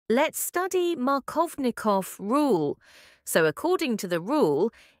Let's study Markovnikov's rule. So according to the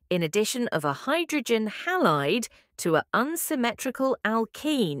rule, in addition of a hydrogen halide to an unsymmetrical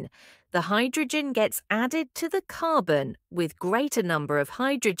alkene, the hydrogen gets added to the carbon with greater number of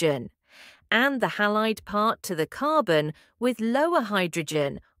hydrogen, and the halide part to the carbon with lower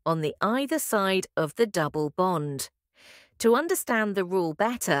hydrogen on the either side of the double bond. To understand the rule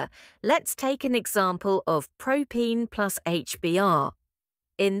better, let's take an example of propene plus HBr.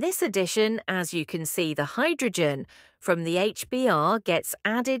 In this addition, as you can see, the hydrogen from the HBr gets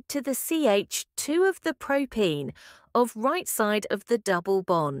added to the CH2 of the propene of right side of the double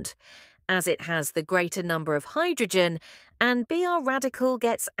bond, as it has the greater number of hydrogen, and Br radical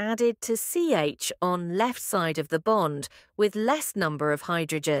gets added to CH on left side of the bond with less number of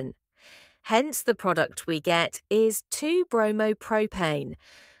hydrogen. Hence, the product we get is 2-bromopropane.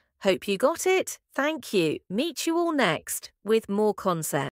 Hope you got it. Thank you. Meet you all next with more concepts.